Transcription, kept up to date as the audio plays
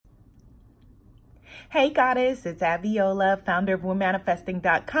Hey Goddess, it's Abiola, founder of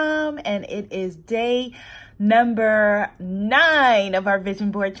Womanifesting.com, and it is day number 9 of our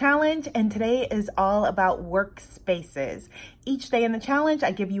Vision Board Challenge, and today is all about workspaces. Each day in the challenge,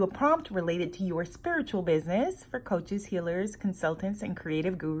 I give you a prompt related to your spiritual business for coaches, healers, consultants, and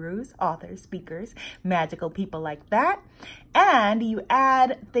creative gurus, authors, speakers, magical people like that. And you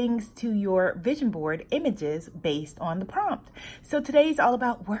add things to your vision board, images based on the prompt. So today's all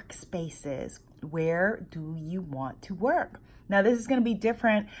about workspaces. Where do you want to work? Now, this is going to be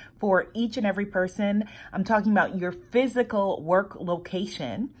different for each and every person. I'm talking about your physical work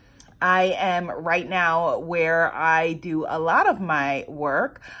location. I am right now where I do a lot of my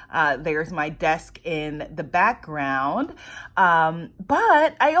work. There's my desk in the background.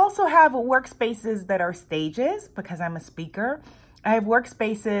 But I also have workspaces that are stages because I'm a speaker. I have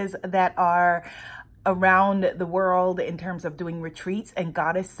workspaces that are around the world in terms of doing retreats and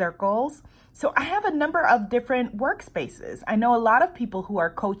goddess circles. So I have a number of different workspaces. I know a lot of people who are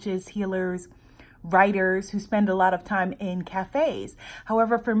coaches, healers, writers who spend a lot of time in cafes.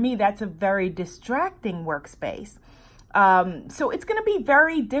 However, for me, that's a very distracting workspace. So it's going to be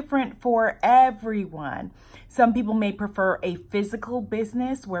very different for everyone. Some people may prefer a physical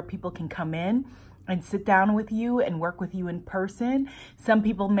business where people can come in and sit down with you and work with you in person. Some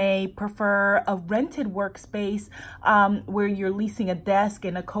people may prefer a rented workspace where you're leasing a desk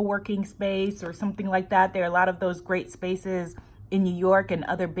in a co-working space or something like that. There are a lot of those great spaces in New York and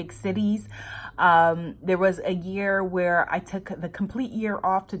other big cities. There was a year where I took the complete year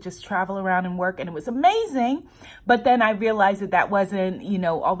off to just travel around and work, and it was amazing. But then I realized that wasn't,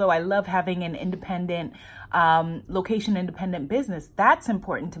 although I love having an independent, location independent business, that's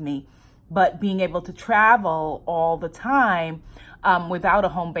important to me. But being able to travel all the time without a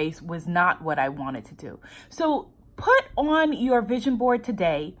home base was not what I wanted to do. So put on your vision board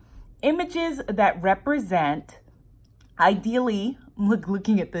today images that represent, ideally,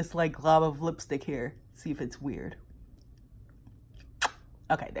 looking at this like glob of lipstick here, see if it's weird.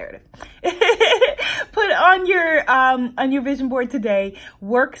 Okay, there it is. Put on your vision board today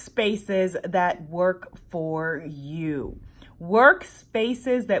workspaces that work for you.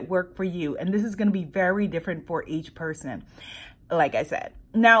 Workspaces that work for you. And this is going to be very different for each person, like I said.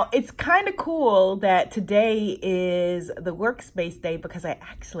 Now, it's kind of cool that today is the workspace day because I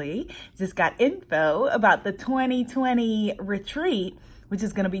actually just got info about the 2020 retreat, which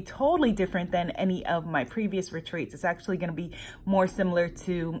is going to be totally different than any of my previous retreats. It's actually going to be more similar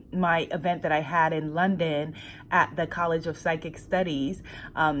to my event that I had in London at the College of Psychic Studies.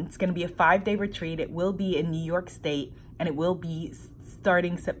 It's going to be a 5-day retreat. It will be in New York State, and it will be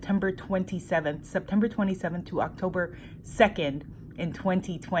starting September 27th to October 2nd in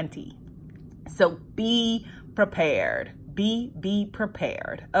 2020. So be prepared. Be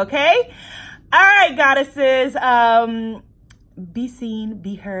prepared. Okay? All right, goddesses. Be seen,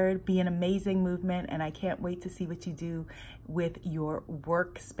 be heard, be an amazing movement, and I can't wait to see what you do with your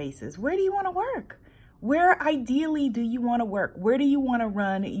workspaces. Where do you want to work? Where ideally do you want to work? Where do you want to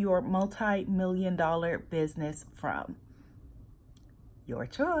run your multi-million-dollar business from? Your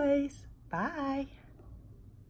choice. Bye.